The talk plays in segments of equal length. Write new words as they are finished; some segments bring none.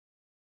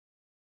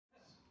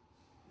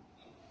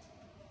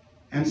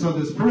And so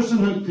this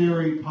personhood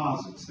theory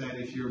posits that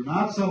if you're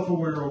not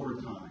self-aware over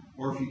time,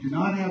 or if you do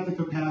not have the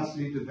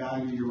capacity to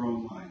value your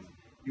own life,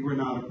 you are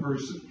not a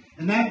person.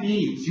 And that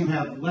means you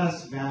have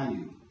less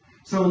value.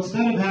 So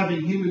instead of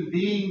having human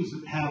beings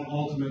have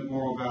ultimate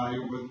moral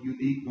value, or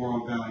unique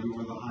moral value,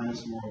 or the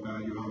highest moral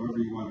value, however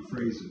you want to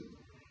phrase it,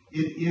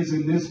 it is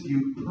in this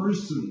view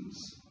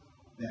persons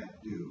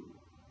that do.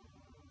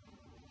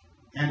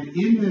 And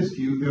in this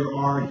view, there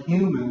are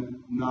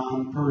human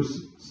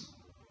non-persons.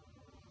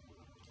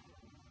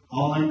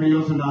 All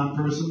embryos are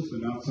non-persons. They're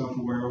not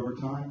self-aware over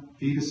time.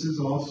 Fetuses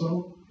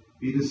also.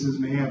 Fetuses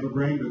may have a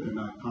brain, but they're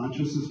not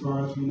conscious as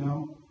far as we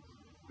know.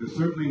 They're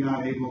certainly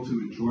not able to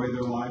enjoy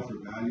their life or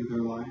value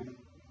their life.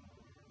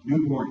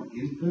 Newborn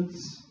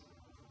infants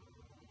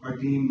are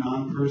deemed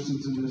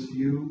non-persons in this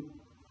view.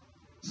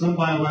 Some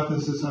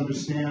bioethicists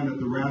understand that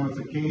the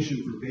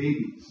ramification for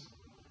babies,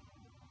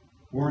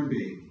 born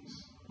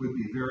babies, would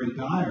be very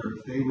dire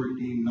if they were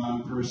deemed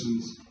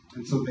non-persons,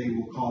 and so they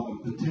will call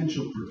them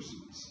potential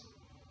persons.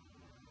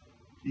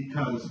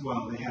 Because,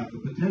 well, they have the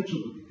potential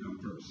to become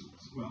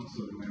persons. Well,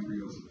 so do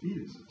embryos and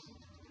fetuses.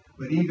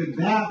 But even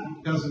that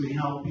doesn't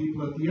help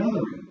people at the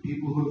other end,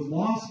 people who have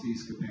lost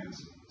these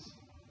capacities.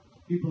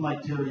 People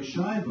like Terry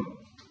Schiavo,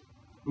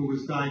 who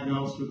was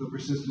diagnosed with a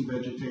persistent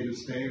vegetative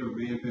state or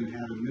may have had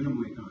a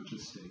minimally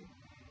conscious state,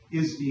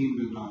 is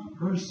deemed a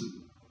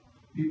non-person.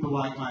 People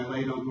like my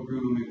late Uncle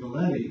Bruno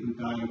Micheletti, who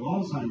died of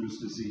Alzheimer's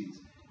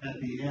disease,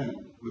 at the end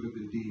would have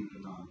been deemed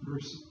a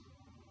non-person.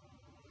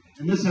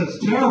 And this has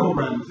terrible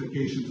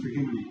ramifications for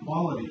human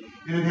equality,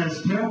 and it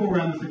has terrible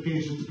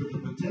ramifications for the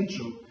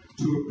potential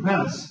to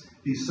oppress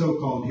these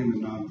so-called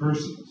human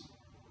non-persons.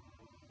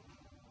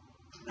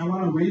 I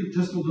want to read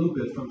just a little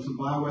bit from some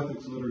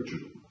bioethics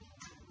literature,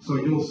 so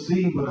you'll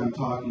see what I'm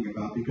talking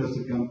about, because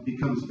it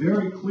becomes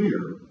very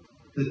clear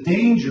the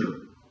danger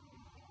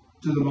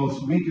to the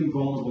most weak and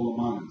vulnerable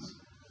among us.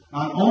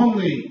 Not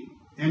only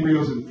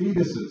embryos and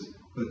fetuses,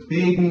 but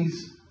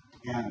babies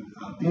and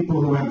people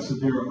who have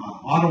severe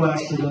auto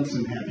accidents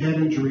and have head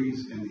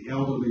injuries, and the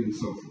elderly and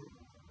so forth.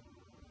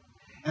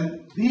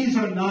 And these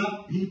are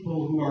not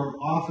people who are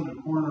off in a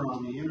corner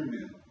on the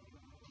internet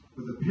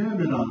with a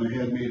pyramid on their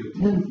head made of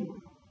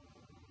tinfoil.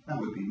 That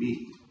would be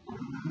me.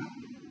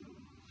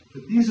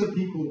 But these are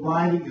people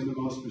writing in the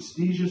most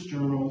prestigious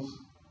journals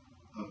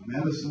of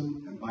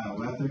medicine and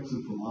bioethics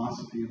and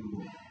philosophy in the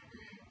world.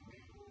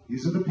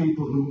 These are the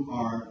people who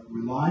are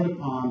relied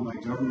upon by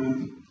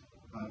government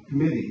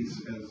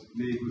committees, as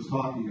Nate was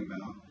talking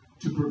about,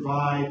 to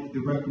provide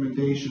the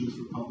recommendations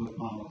for public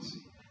policy.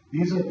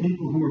 These are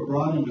people who are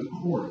brought into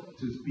court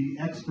to be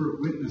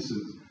expert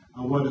witnesses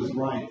on what is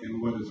right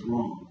and what is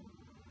wrong.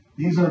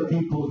 These are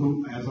people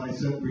who, as I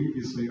said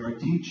previously, are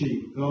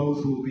teaching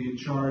those who will be in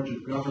charge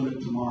of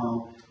government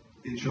tomorrow,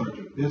 in charge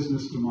of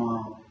business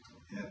tomorrow,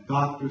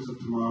 doctors of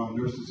tomorrow,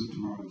 nurses of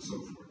tomorrow, and so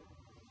forth.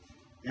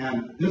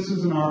 And this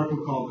is an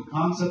article called The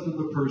Concept of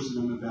the Person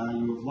and the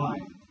Value of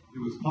Life. It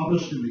was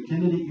published in the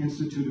Kennedy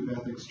Institute of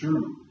Ethics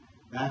Journal.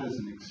 That is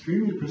an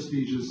extremely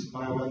prestigious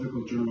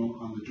bioethical journal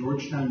on the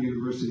Georgetown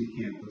University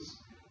campus.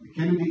 The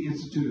Kennedy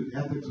Institute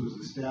of Ethics was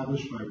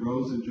established by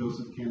Rose and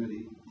Joseph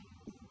Kennedy,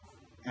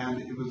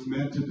 and it was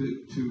meant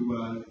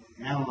to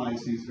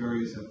analyze these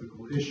various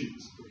ethical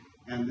issues.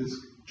 And this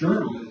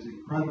journal is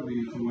incredibly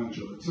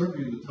influential. It's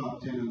certainly in the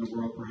top 10 in the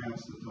world,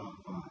 perhaps the top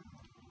 5.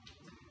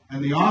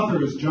 And the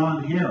author is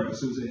John Harris,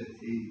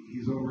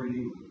 he's over in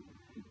England.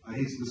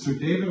 He's the Sir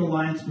David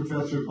Alliance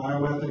Professor of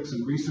Bioethics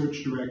and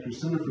Research Director,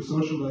 Center for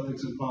Social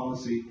Ethics and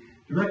Policy,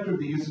 Director of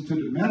the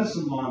Institute of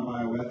Medicine, Law and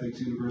Bioethics,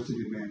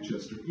 University of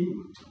Manchester,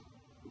 England.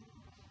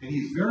 And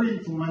he's very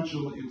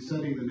influential in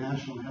setting the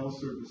National Health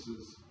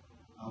Service's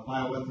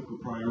bioethical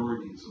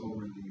priorities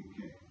over in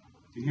the UK.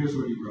 And here's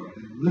what he wrote.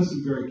 And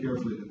listen very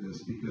carefully to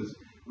this, because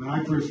when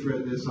I first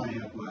read this, I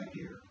had black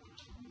hair.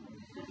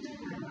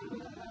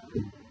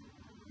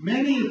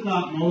 Many, if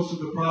not most, of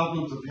the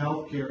problems of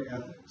healthcare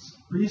ethics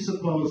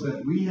presuppose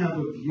that we have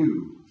a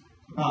view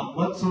about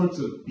what sorts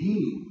of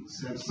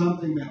beings have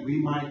something that we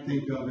might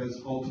think of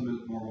as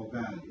ultimate moral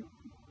value.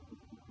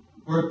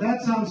 Or if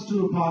that sounds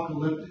too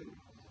apocalyptic,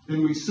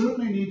 then we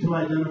certainly need to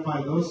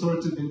identify those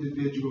sorts of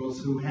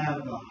individuals who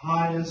have the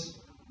highest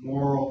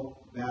moral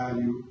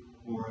value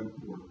or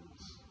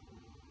importance.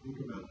 Think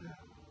about that.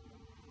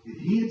 If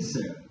he had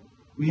said,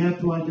 we have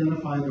to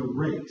identify the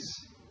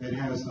race that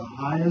has the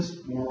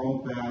highest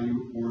moral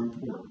value or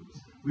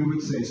importance, we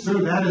would say, sir,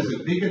 that is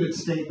a bigoted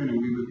statement,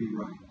 and we would be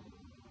right.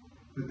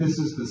 But this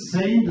is the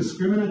same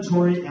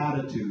discriminatory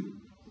attitude,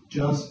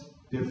 just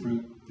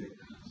different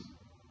victims.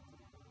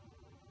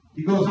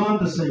 He goes on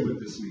to say what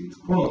this means.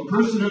 Quote,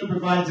 personhood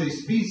provides a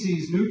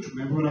species-neutral,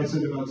 remember what I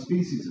said about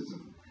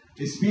speciesism,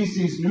 a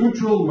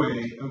species-neutral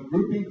way of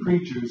grouping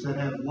creatures that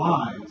have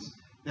lives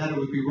that it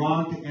would be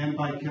wrong to end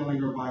by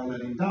killing or by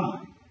letting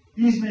die.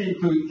 These may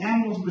include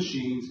animals,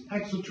 machines,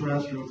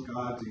 extraterrestrials,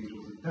 gods,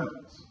 angels, and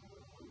devils.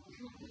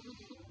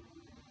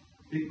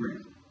 Big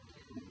brain.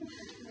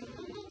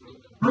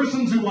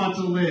 Persons who want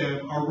to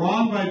live are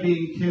wronged by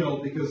being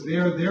killed because they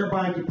are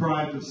thereby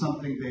deprived of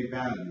something they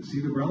value. See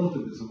the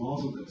relativism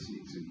also that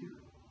sneaks in here.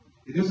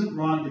 It isn't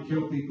wrong to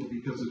kill people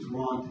because it's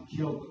wrong to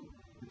kill them.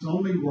 It's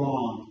only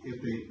wrong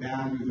if they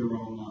value their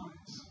own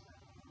lives.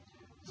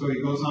 So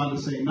he goes on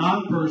to say,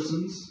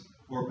 non-persons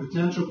or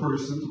potential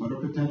persons, what are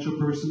potential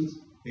persons?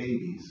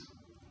 Babies.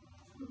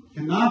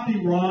 Cannot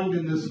be wronged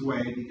in this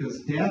way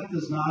because death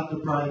does not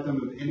deprive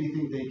them of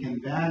anything they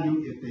can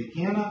value. If they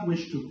cannot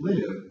wish to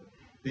live,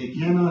 they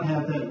cannot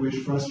have that wish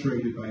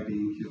frustrated by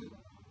being killed.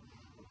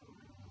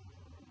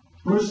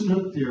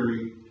 Personhood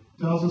theory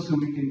tells us who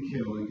we can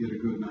kill and get a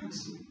good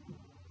night's sleep.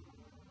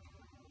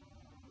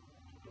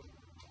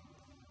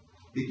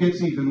 It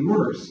gets even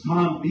worse.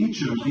 Tom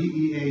Beecham,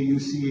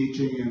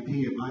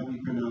 B-E-A-U-C-H-A-M-P, it might be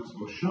pronounced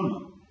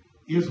Beauchamp,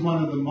 is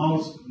one of the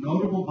most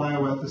notable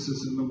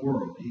bioethicists in the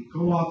world. He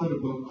co-authored a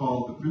book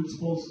called The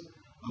Principles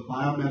of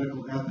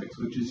Biomedical Ethics,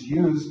 which is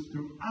used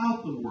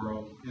throughout the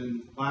world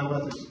in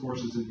bioethics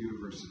courses in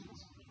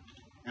universities.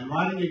 And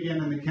writing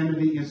again in the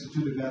Kennedy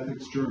Institute of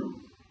Ethics Journal,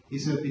 he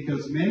said,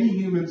 because many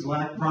humans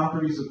lack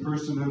properties of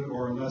personhood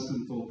or are less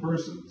than full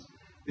persons,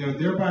 they are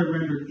thereby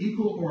rendered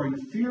equal or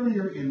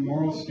inferior in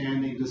moral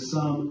standing to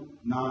some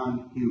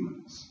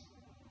non-humans.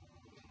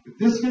 If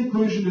this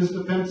conclusion is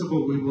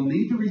defensible, we will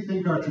need to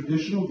rethink our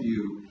traditional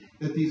view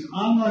that these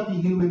unlucky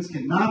humans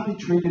cannot be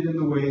treated in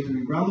the ways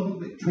we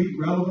treat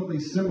relevantly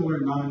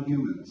similar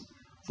non-humans.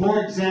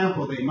 For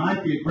example, they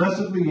might be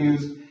aggressively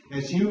used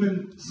as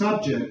human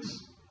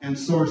subjects and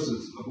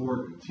sources of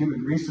organs,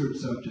 human research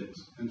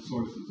subjects and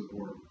sources of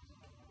organs.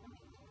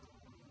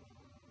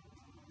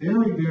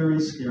 Very, very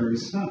scary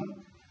stuff.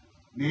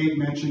 Maeve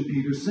mentioned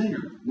Peter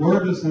Singer.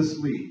 Where does this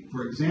lead?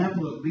 For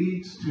example, it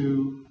leads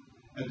to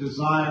a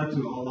desire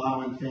to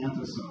allow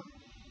infanticide.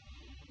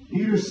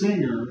 Peter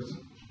Singer's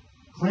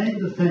claim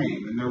to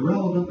fame, and they're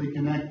relevantly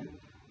connected.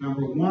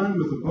 Number one,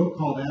 with a book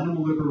called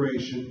Animal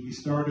Liberation, he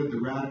started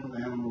the radical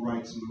animal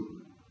rights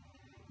movement.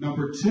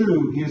 Number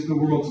two, he is the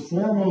world's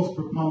foremost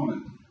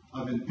proponent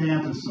of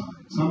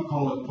infanticide. Some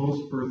call it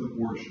post-birth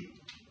abortion.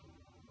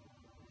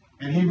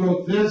 And he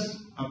wrote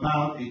this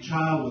about a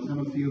child with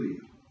hemophilia.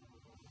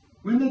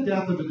 When the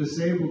death of a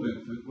disabled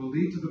infant will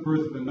lead to the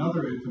birth of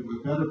another infant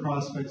with better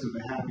prospects of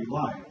a happy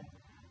life,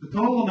 the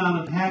total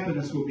amount of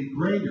happiness will be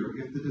greater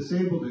if the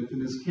disabled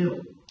infant is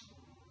killed.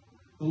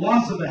 The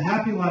loss of a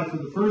happy life for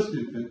the first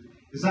infant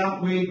is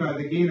outweighed by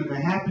the gain of a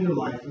happier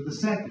life for the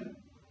second.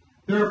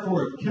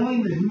 Therefore, if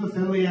killing the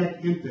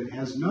hemophiliac infant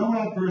has no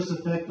adverse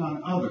effect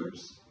on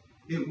others,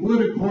 it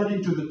would,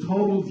 according to the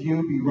total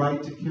view, be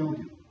right to kill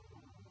him.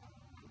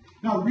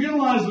 Now,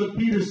 realize what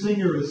Peter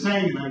Singer is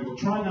saying, and I will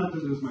try not to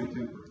lose my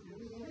temper.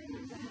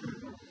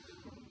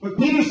 What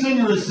Peter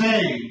Singer is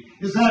saying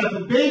is that if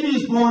a baby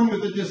is born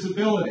with a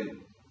disability,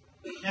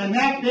 and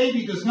that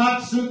baby does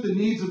not suit the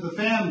needs of the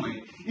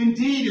family,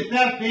 indeed, if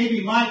that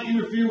baby might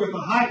interfere with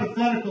a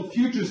hypothetical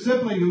future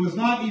sibling who is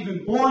not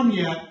even born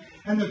yet,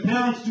 and the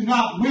parents do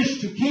not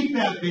wish to keep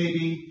that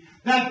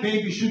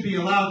baby should be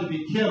allowed to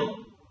be killed.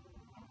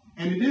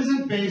 And it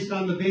isn't based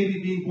on the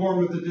baby being born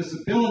with a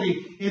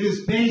disability, it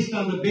is based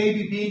on the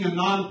baby being a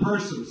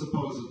non-person,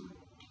 supposedly.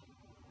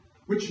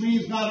 Which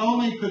means not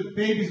only could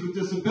babies with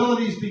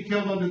disabilities be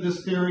killed under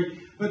this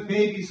theory, but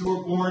babies who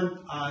are born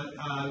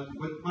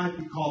what might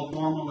be called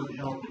normal and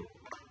healthy.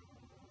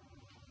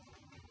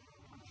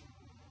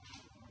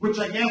 Which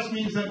I guess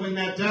means that when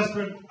that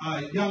desperate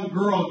young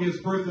girl gives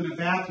birth in a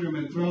bathroom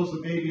and throws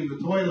the baby in the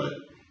toilet,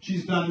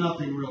 she's done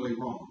nothing really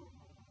wrong.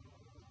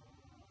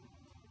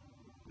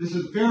 This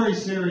is very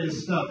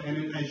serious stuff,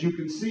 and as you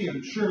can see,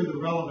 I'm sure the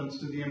relevance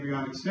to the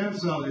embryonic stem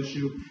cell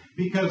issue,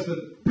 because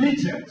the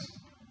pretext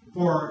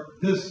for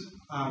this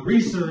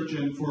research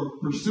and for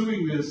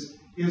pursuing this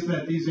is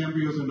that these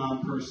embryos are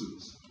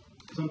non-persons.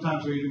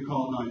 Sometimes they're even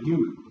called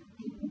non-human.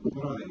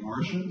 What are they,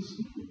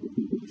 Martians?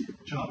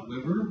 Chopped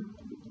liver?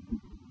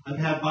 I've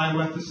had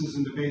bioethicists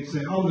in debate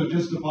say, oh, they're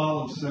just a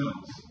ball of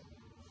cells.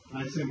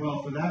 And I say,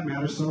 well, for that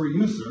matter, so are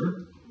you,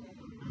 sir.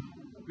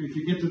 If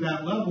you get to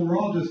that level, we're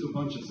all just a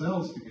bunch of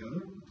cells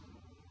together.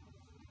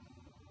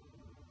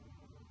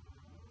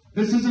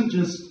 This isn't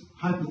just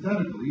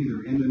hypothetical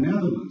either. In the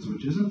Netherlands,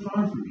 which isn't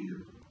far from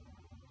here,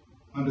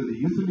 under the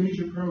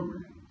euthanasia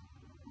program,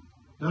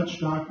 Dutch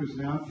doctors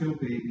now kill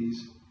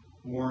babies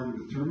born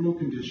with terminal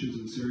conditions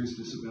and serious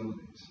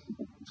disabilities.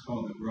 It's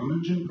called the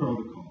Groningen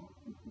Protocol.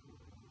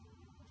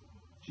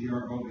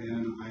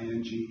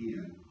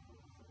 G-R-O-N-I-N-G-E-N.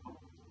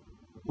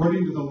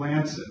 According to the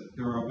Lancet,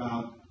 there are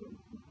about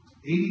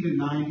 80 to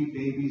 90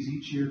 babies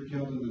each year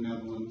killed in the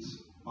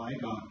Netherlands by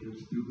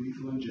doctors through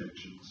lethal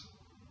injections.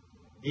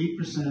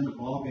 8% of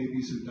all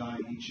babies who die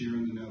each year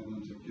in the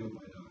Netherlands are killed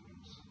by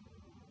doctors.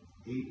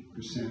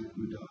 8%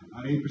 who die.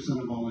 Not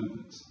 8% of all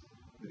infants,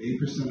 but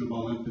 8% of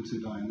all infants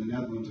who die in the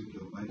Netherlands are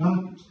killed by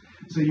doctors.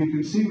 So you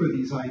can see where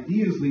these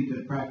ideas lead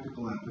to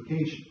practical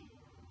application.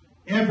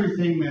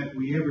 Everything that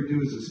we ever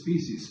do as a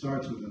species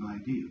starts with an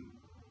idea.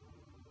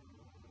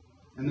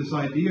 And this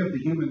idea of the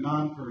human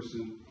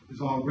non-person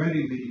is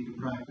already leading to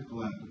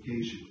practical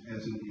application,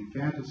 as in the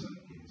infanticide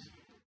case.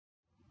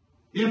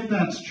 If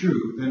that's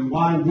true, then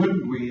why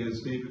wouldn't we,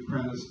 as David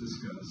Prentice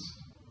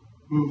discussed,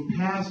 move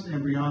past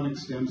embryonic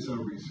stem cell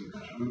research,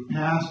 move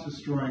past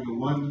destroying a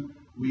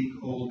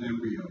 1-week-old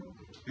embryo,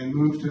 and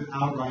move to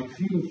outright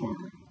fetal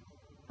farming,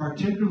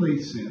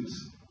 particularly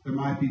since there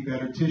might be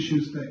better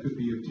tissues that could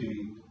be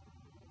obtained,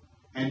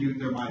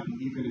 and there might be,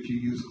 even if you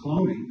use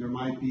cloning, there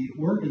might be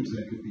organs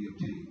that could be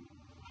obtained.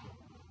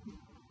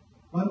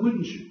 Why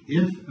wouldn't you?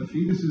 If a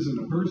fetus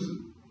isn't a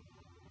person,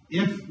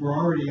 if we're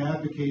already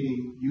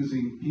advocating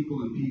using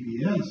people in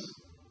PVS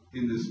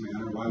in this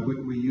manner, why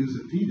wouldn't we use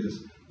a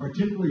fetus,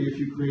 particularly if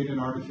you create an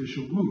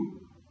artificial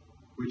womb,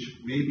 which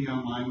may be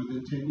online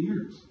within 10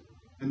 years?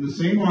 And the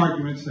same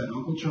arguments that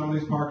Uncle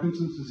Charlie's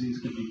Parkinson's disease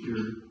can be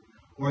cured,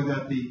 or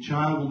that the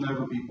child will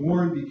never be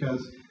born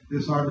because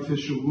this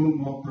artificial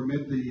womb won't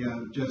permit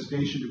the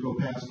gestation to go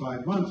past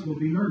 5 months, will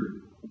be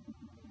heard.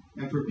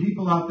 And for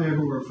people out there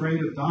who are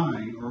afraid of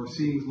dying or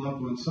seeing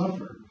loved ones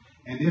suffer,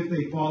 and if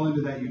they fall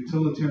into that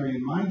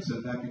utilitarian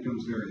mindset, that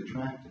becomes very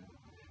attractive.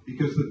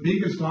 Because the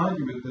biggest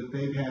argument that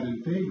they've had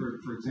in favor,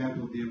 for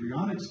example, of the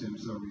embryonic stem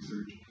cell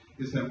research,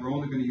 is that we're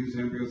only going to use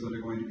embryos that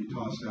are going to be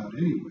tossed out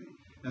anyway.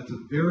 That's a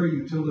very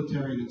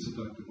utilitarian and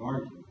seductive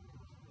argument.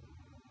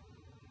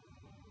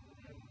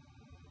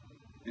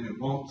 And it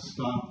won't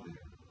stop there.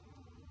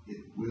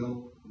 It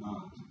will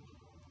not.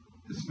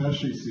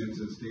 Especially since,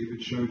 as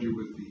David showed you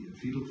with the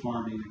fetal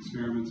farming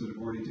experiments that have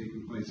already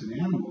taken place in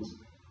animals,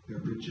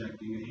 they're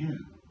projecting ahead.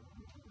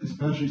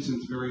 Especially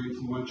since very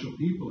influential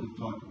people have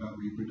talked about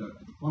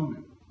reproductive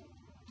cloning.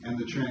 And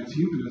the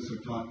transhumanists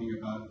are talking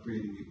about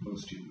creating a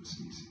post-human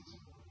species.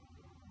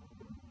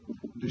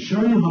 To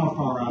show you how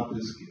far out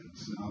this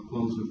gets, and I'll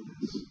close with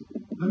this,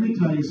 let me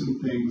tell you some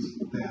things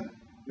that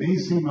may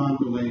seem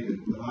unrelated,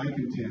 but I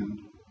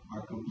contend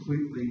are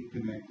completely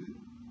connected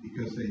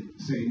because they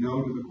say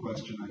no to the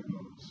question I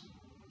pose.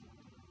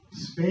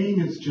 Spain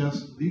has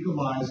just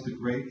legalized the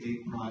Great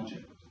Ape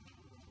Project,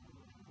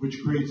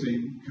 which creates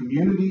a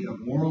community of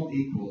moral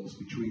equals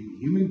between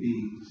human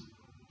beings,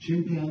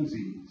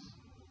 chimpanzees,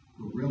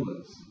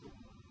 gorillas,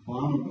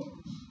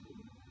 bonobos,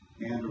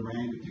 and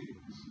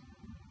orangutans.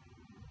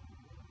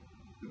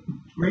 The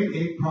Great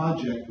Ape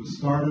Project was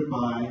started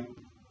by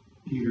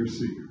Peter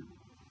Singer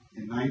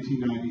in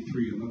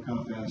 1993, and look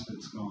how fast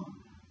it's gone.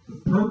 The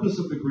purpose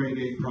of the Great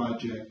Ape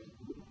Project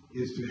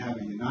is to have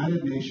a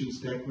United Nations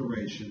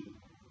declaration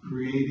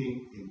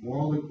creating a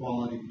moral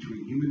equality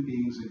between human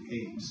beings and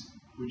apes,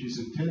 which is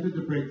intended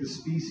to break the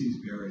species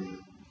barrier,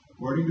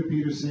 according to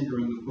Peter Singer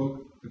in the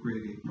book, The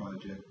Great Ape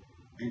Project,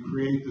 and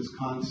create this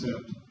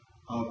concept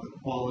of the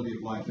quality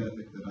of life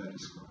ethic that I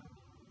described.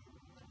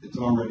 It's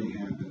already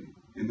happening,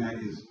 and that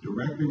is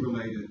directly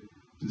related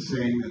to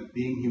saying that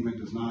being human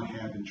does not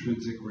have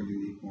intrinsic or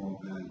unique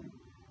moral value.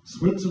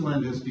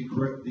 Switzerland has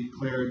declared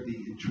the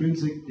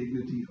intrinsic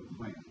dignity of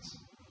plants.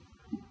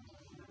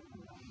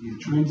 The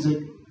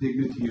intrinsic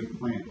dignity of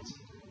plants.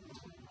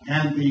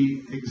 And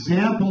the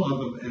example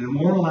of an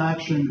immoral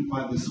action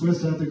by the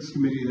Swiss Ethics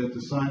Committee that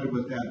decided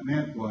what that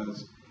meant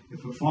was,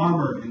 if a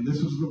farmer, and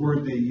this was the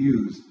word they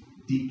used,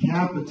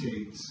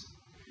 decapitates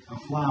a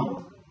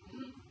flower,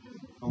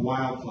 a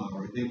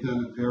wildflower, they've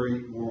done a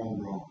very moral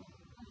wrong.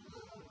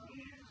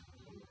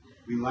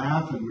 We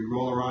laugh and we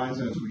roll our eyes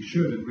as we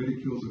should, and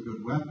ridicule's a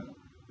good weapon.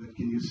 But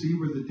can you see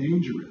where the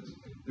danger is?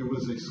 There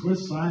was a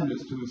Swiss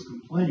scientist who has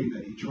complained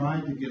that he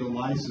tried to get a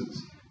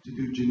license to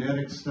do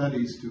genetic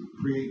studies to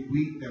create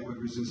wheat that would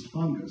resist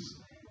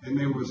fungus. And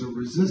there was a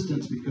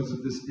resistance because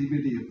of this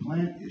dignity of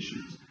plant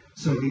issues.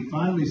 So he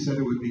finally said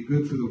it would be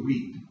good for the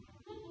wheat.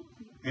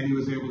 And he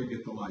was able to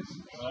get the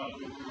license.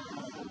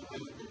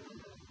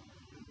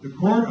 The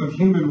Court of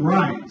Human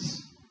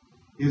Rights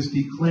is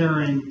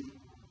declaring,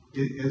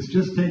 it has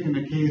just taken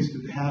a case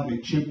to have a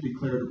chimp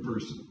declared a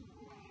person.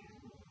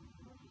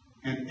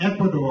 And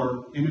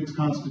Ecuador, in its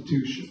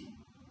constitution,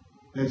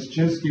 has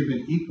just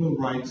given equal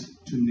rights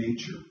to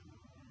nature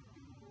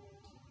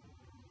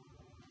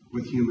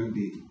with human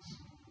beings.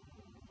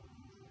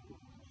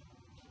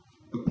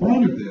 The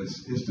point of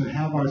this is to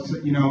have our,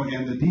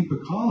 and the deep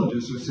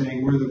ecologists are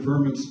saying we're the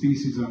vermin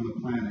species on the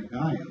planet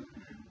Gaia.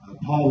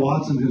 Paul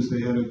Watson, who's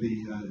the head of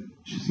the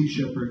Sea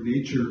Shepherd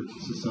Nature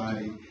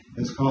Society,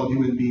 has called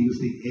human beings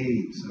the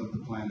AIDS of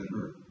the planet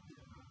Earth.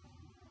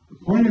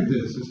 The point of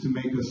this is to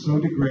make us so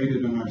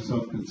degraded in our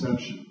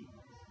self-conception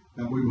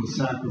that we will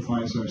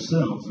sacrifice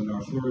ourselves and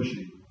our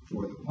flourishing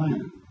for the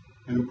planet.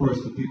 And of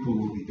course, the people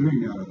who will be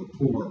doing that are the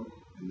poor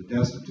and the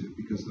destitute,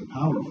 because the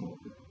powerful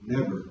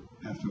never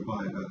have to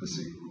abide by the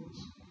same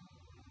rules.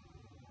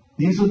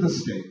 These are the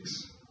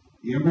stakes.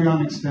 The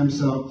embryonic stem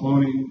cell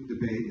cloning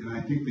debate, and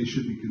I think they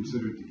should be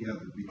considered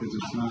together because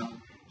it's not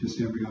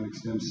just embryonic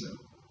stem cell,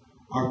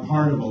 are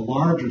part of a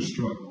larger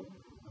struggle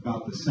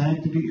about the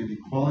sanctity and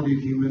equality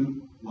of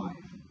human life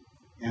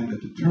and a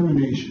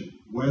determination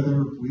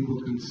whether we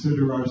will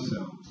consider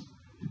ourselves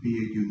to be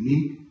a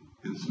unique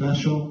and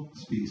special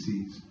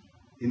species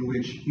in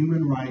which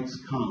human rights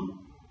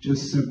come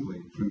just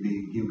simply from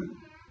being human.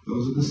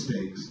 Those are the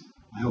stakes.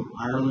 I hope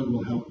Ireland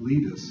will help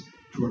lead us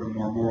toward a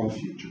more moral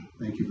future.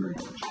 Thank you very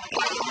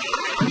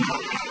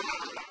much.